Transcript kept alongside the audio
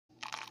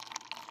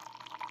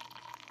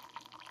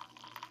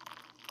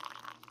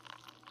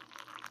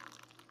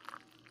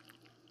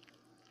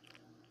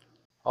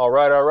All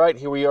right.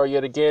 Here we are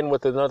yet again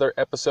with another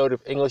episode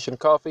of English and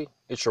Coffee.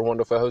 It's your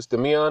wonderful host,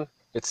 Demian.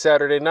 It's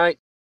Saturday night,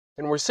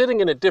 and we're sitting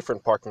in a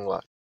different parking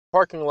lot.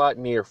 Parking lot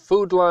near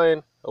Food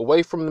Lion,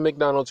 away from the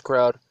McDonald's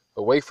crowd,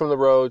 away from the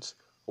roads,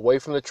 away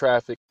from the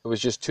traffic. It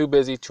was just too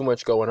busy, too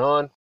much going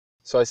on.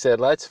 So I said,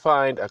 let's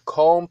find a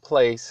calm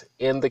place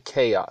in the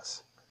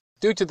chaos.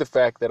 Due to the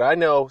fact that I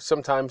know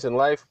sometimes in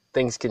life,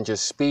 things can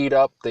just speed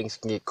up, things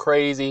can get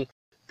crazy.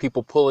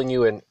 People pulling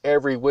you in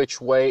every which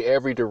way,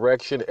 every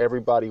direction.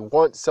 Everybody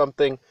wants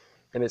something.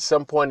 And at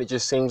some point, it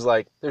just seems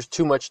like there's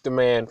too much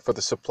demand for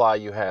the supply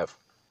you have.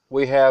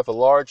 We have a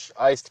large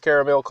iced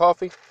caramel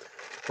coffee.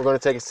 We're going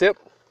to take a sip.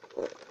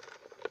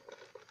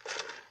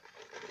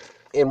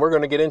 And we're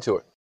going to get into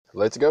it.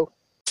 Let's go.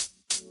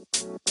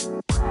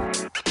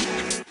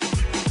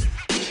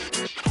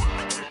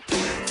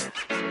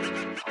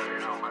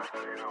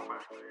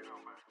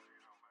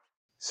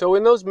 So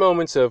in those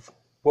moments of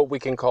what we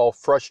can call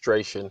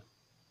frustration,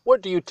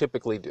 what do you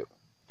typically do?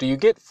 Do you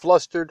get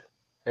flustered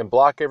and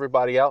block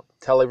everybody out,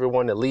 tell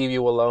everyone to leave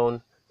you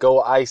alone,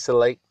 go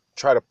isolate,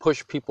 try to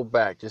push people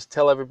back, just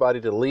tell everybody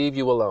to leave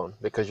you alone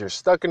because you're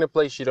stuck in a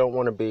place you don't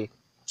want to be,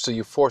 so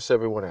you force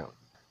everyone out?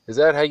 Is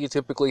that how you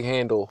typically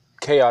handle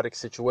chaotic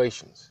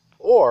situations?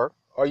 Or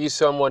are you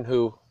someone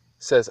who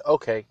says,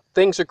 okay,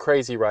 things are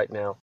crazy right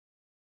now.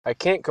 I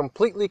can't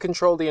completely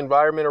control the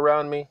environment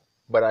around me,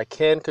 but I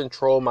can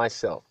control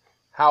myself,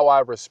 how I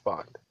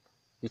respond.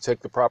 You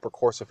take the proper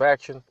course of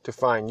action to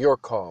find your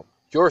calm,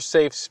 your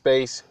safe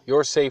space,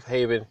 your safe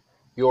haven,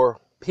 your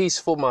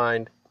peaceful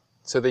mind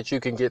so that you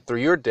can get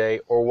through your day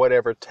or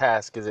whatever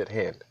task is at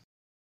hand.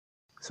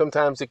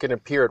 Sometimes it can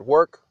appear at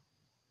work,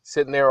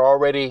 sitting there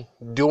already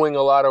doing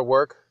a lot of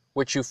work,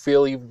 which you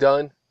feel you've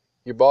done.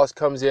 Your boss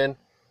comes in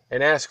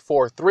and asks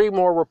for 3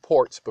 more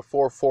reports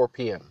before 4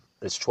 p.m.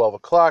 It's 12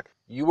 o'clock.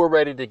 You were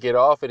ready to get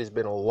off. It has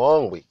been a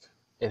long week,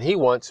 and he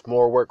wants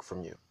more work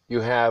from you. You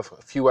have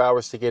a few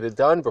hours to get it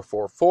done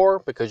before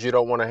 4 because you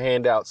don't want to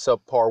hand out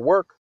subpar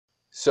work.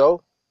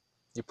 So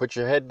you put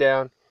your head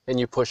down and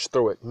you push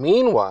through it.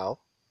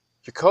 Meanwhile,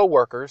 your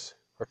coworkers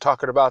are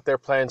talking about their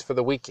plans for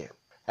the weekend.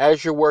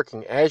 As you're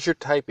working, as you're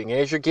typing,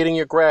 as you're getting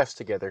your graphs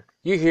together,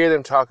 you hear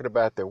them talking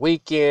about their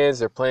weekends,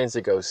 their plans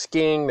to go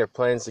skiing, their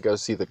plans to go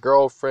see the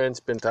girlfriend,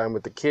 spend time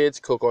with the kids,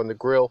 cook on the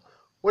grill,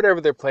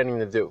 whatever they're planning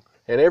to do.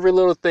 And every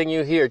little thing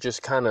you hear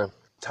just kind of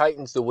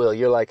tightens the wheel.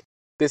 You're like,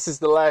 this is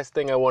the last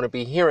thing I want to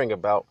be hearing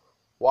about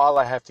while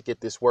I have to get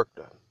this work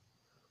done.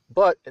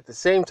 But at the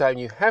same time,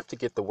 you have to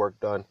get the work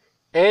done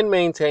and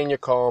maintain your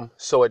calm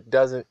so it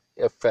doesn't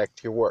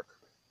affect your work.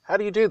 How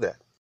do you do that?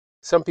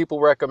 Some people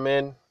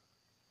recommend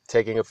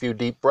taking a few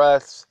deep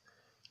breaths,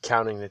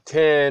 counting to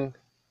 10,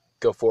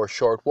 go for a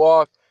short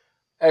walk,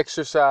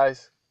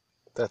 exercise.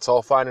 That's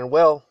all fine and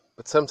well,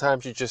 but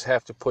sometimes you just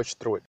have to push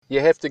through it.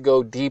 You have to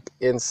go deep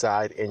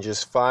inside and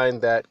just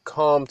find that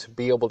calm to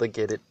be able to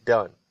get it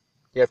done.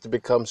 You have to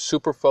become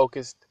super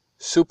focused,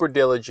 super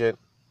diligent,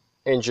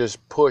 and just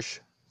push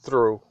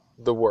through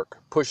the work,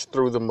 push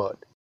through the mud,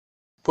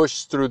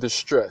 push through the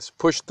stress,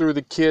 push through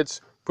the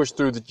kids, push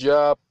through the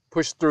job,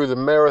 push through the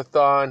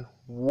marathon,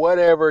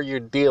 whatever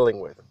you're dealing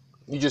with.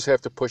 You just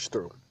have to push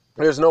through.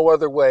 There's no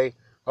other way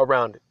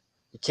around it.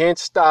 You can't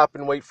stop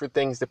and wait for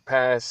things to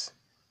pass.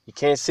 You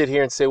can't sit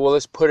here and say, well,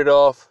 let's put it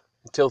off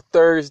until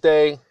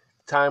Thursday,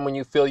 time when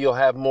you feel you'll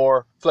have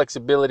more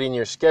flexibility in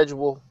your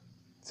schedule.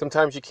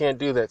 Sometimes you can't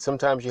do that.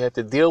 Sometimes you have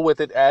to deal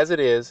with it as it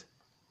is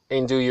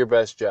and do your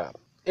best job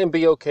and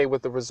be okay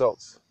with the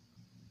results.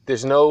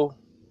 There's no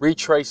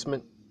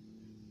retracement.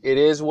 It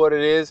is what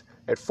it is.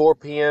 At 4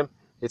 p.m.,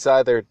 it's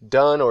either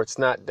done or it's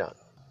not done.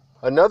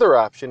 Another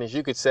option is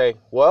you could say,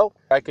 well,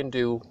 I can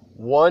do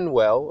 1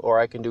 well or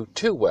I can do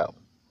 2 well.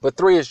 But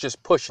 3 is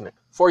just pushing it.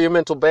 For your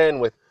mental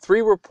bandwidth,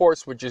 3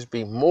 reports would just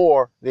be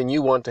more than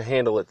you want to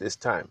handle at this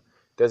time.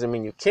 Doesn't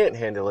mean you can't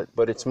handle it,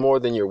 but it's more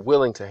than you're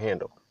willing to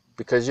handle.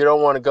 Because you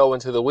don't want to go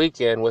into the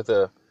weekend with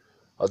a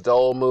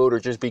dull mood or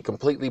just be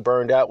completely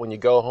burned out when you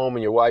go home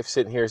and your wife's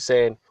sitting here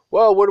saying,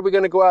 well, what are we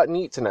going to go out and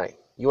eat tonight?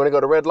 You want to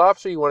go to Red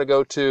Lobster? You want to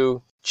go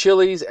to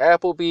Chili's,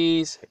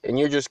 Applebee's? And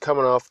you're just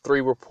coming off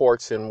 3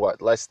 reports in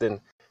less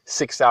than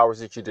 6 hours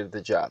that you did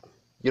the job.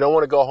 You don't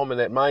want to go home in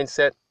that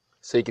mindset.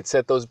 So you can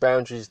set those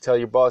boundaries, tell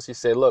your boss, you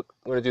say, look,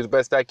 I'm going to do the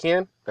best I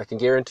can. I can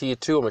guarantee you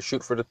 2, I'm going to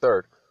shoot for the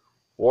 3rd.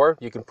 Or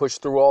you can push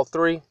through all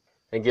 3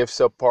 and give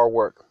subpar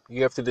work.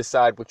 You have to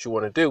decide what you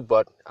want to do,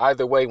 but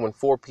either way, when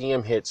 4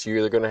 p.m. hits, you're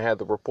either going to have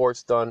the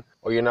reports done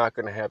or you're not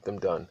going to have them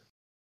done.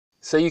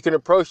 So you can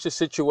approach the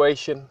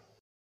situation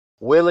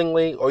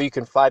willingly or you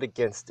can fight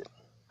against it.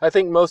 I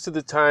think most of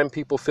the time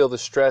people feel the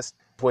stress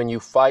when you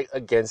fight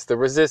against the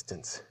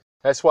resistance.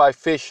 That's why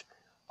fish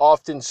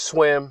often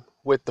swim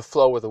with the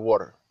flow of the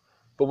water.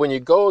 But when you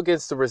go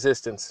against the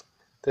resistance,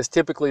 that's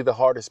typically the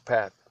hardest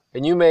path.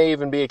 And you may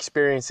even be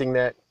experiencing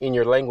that in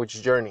your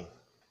language journey.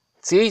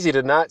 It's easy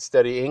to not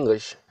study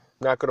English,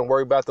 not going to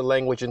worry about the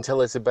language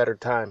until it's a better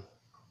time.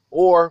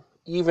 Or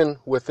even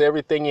with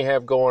everything you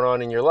have going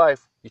on in your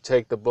life, you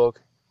take the book,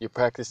 you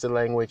practice the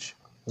language,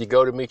 you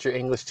go to meet your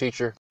English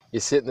teacher, you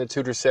sit in the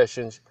tutor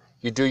sessions,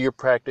 You do your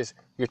practice.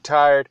 You're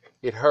tired.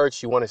 It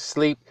hurts. You want to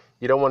sleep.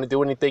 You don't want to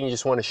do anything. You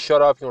just want to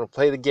shut off. You want to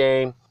play the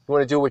game. You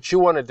want to do what you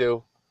want to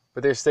do.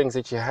 But there's things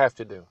that you have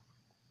to do.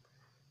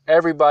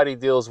 Everybody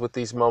deals with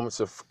these moments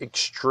of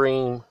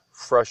extreme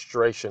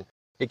frustration,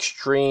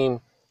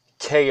 extreme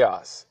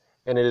chaos.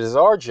 And it is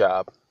our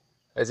job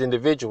as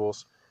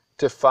individuals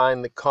to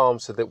find the calm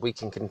so that we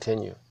can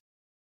continue.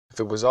 If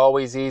it was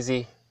always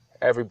easy,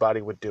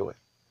 everybody would do it.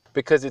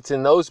 Because it's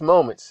in those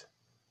moments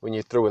when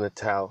you throw in the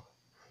towel.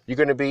 You're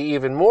going to be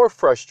even more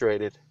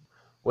frustrated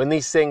when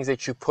these things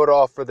that you put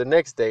off for the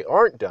next day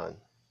aren't done,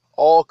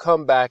 all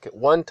come back at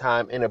one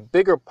time in a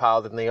bigger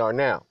pile than they are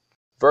now,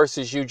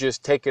 versus you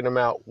just taking them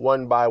out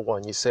one by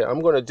one. You say, I'm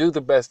going to do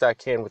the best I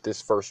can with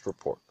this first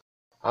report.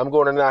 I'm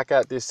going to knock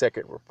out this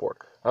second report.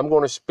 I'm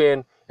going to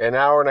spend an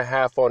hour and a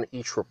half on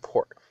each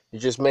report. You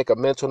just make a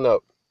mental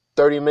note.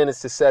 30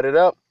 minutes to set it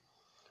up,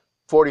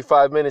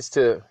 45 minutes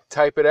to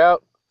type it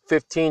out,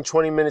 15,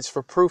 20 minutes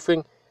for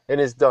proofing, and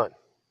it's done.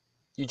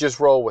 You just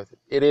roll with it.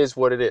 It is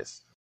what it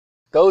is.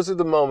 Those are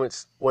the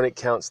moments when it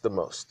counts the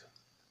most.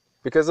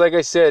 Because like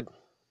I said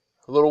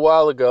a little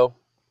while ago,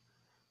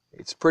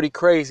 it's pretty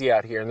crazy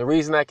out here. And the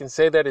reason I can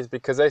say that is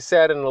because I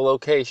sat in a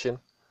location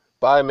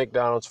by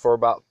McDonald's for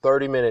about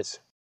 30 minutes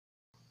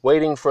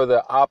waiting for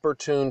the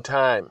opportune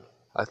time.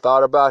 I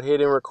thought about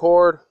hitting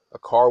record, a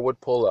car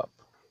would pull up.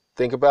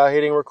 Think about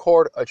hitting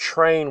record, a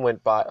train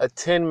went by, a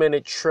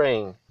 10-minute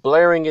train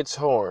blaring its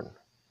horn.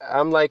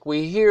 I'm like,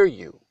 we hear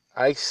you.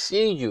 I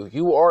see you.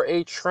 You are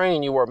a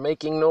train. You are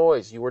making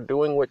noise. You are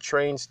doing what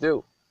trains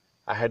do.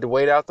 I had to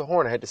wait out the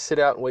horn. I had to sit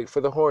out and wait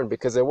for the horn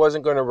because I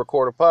wasn't going to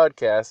record a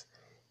podcast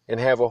and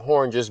have a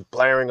horn just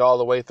blaring all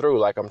the way through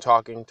like I'm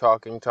talking,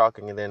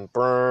 and then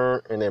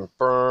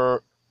burn.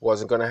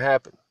 Wasn't going to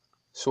happen.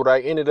 So what I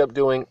ended up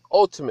doing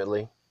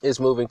ultimately is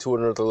moving to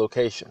another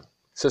location.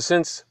 So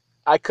since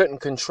I couldn't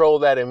control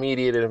that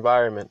immediate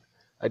environment,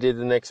 I did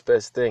the next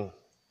best thing.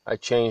 I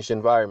changed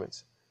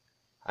environments.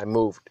 I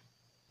moved.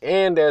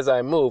 And as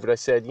I moved, I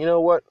said, you know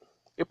what?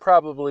 It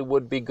probably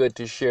would be good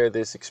to share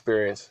this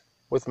experience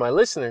with my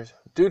listeners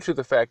due to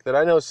the fact that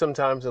I know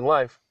sometimes in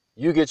life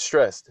you get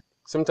stressed.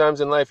 Sometimes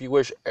in life you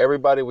wish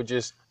everybody would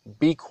just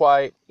be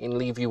quiet and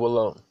leave you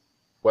alone.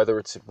 Whether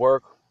it's at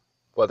work,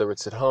 whether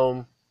it's at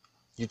home,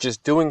 you're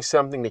just doing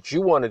something that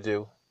you want to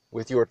do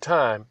with your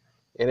time,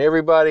 and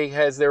everybody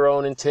has their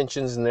own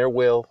intentions and their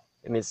will,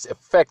 and it's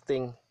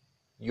affecting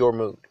your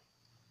mood.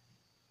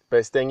 The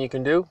best thing you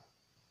can do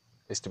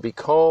is to be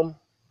calm.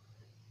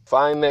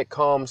 Find that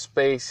calm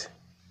space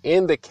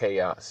in the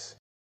chaos.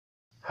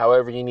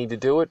 However you need to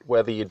do it,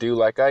 whether you do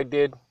like I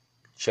did,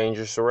 change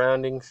your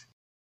surroundings,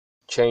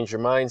 change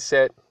your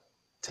mindset,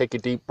 take a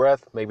deep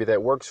breath. Maybe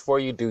that works for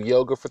you. Do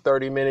yoga for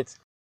 30 minutes,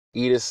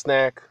 eat a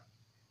snack,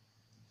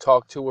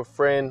 talk to a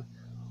friend,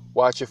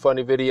 watch a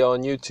funny video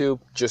on YouTube.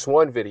 Just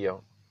one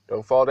video.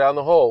 Don't fall down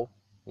the hole.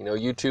 You know,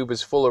 YouTube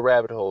is full of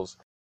rabbit holes.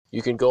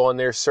 You can go on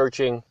there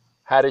searching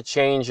how to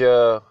change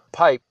a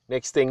pipe.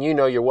 Next thing you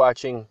know, you're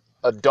watching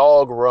a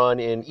dog run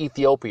in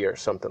Ethiopia or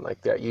something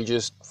like that. You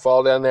just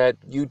fall down that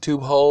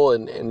YouTube hole,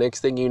 and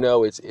next thing you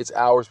know, it's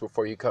hours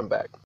before you come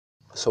back.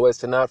 So as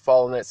to not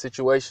fall in that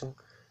situation,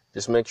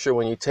 just make sure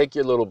when you take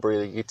your little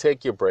breather, you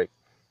take your break,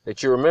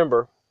 that you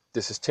remember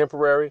this is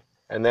temporary,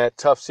 and that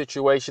tough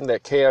situation,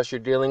 that chaos you're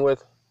dealing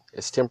with,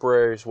 is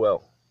temporary as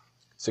well.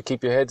 So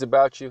keep your heads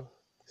about you,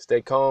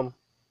 stay calm,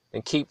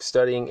 and keep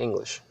studying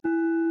English.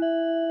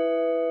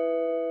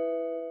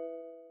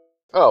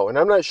 Oh, and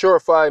I'm not sure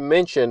if I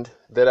mentioned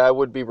that I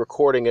would be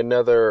recording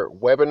another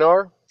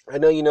webinar. I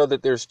know you know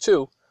that there's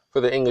 2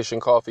 for the English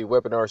and Coffee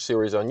webinar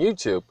series on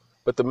YouTube,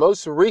 but the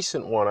most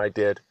recent one I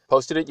did,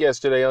 posted it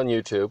yesterday on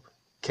YouTube,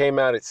 came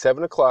out at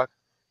 7 o'clock.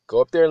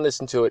 Go up there and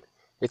listen to it.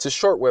 It's a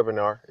short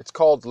webinar. It's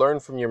called Learn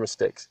from Your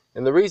Mistakes.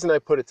 And the reason I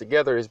put it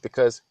together is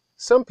because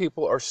some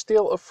people are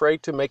still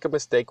afraid to make a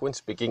mistake when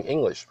speaking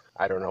English.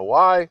 I don't know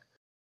why.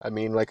 I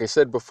mean, like I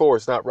said before,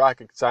 it's not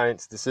rocket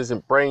science. This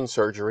isn't brain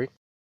surgery.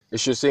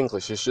 It's just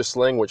English. It's just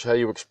language, how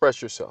you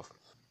express yourself.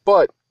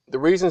 But the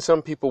reason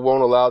some people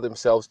won't allow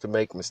themselves to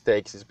make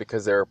mistakes is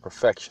because they're a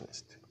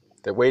perfectionist.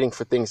 They're waiting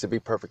for things to be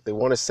perfect. They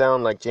want to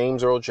sound like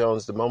James Earl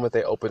Jones the moment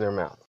they open their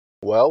mouth.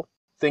 Well, the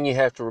thing you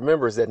have to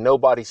remember is that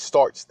nobody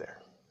starts there.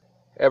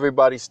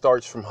 Everybody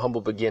starts from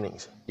humble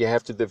beginnings. You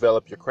have to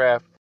develop your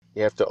craft.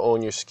 You have to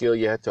own your skill.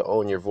 You have to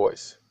own your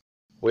voice.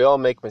 We all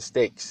make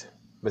mistakes.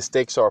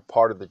 Mistakes are a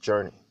part of the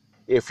journey.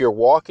 If you're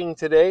walking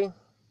today,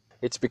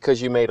 it's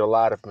because you made a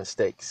lot of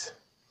mistakes.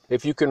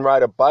 If you can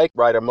ride a bike,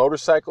 ride a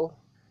motorcycle,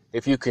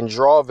 if you can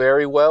draw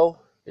very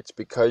well, it's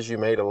because you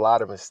made a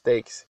lot of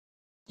mistakes.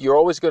 You're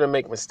always going to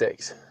make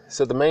mistakes.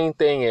 So the main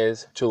thing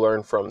is to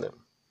learn from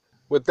them.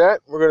 With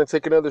that, we're going to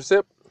take another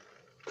sip.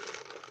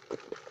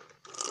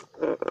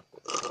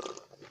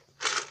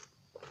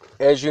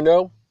 As you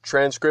know,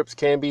 transcripts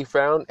can be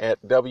found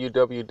at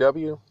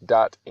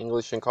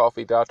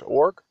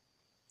www.englishandcoffee.org.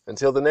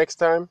 Until the next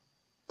time,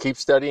 keep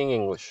studying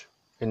English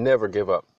and never give up.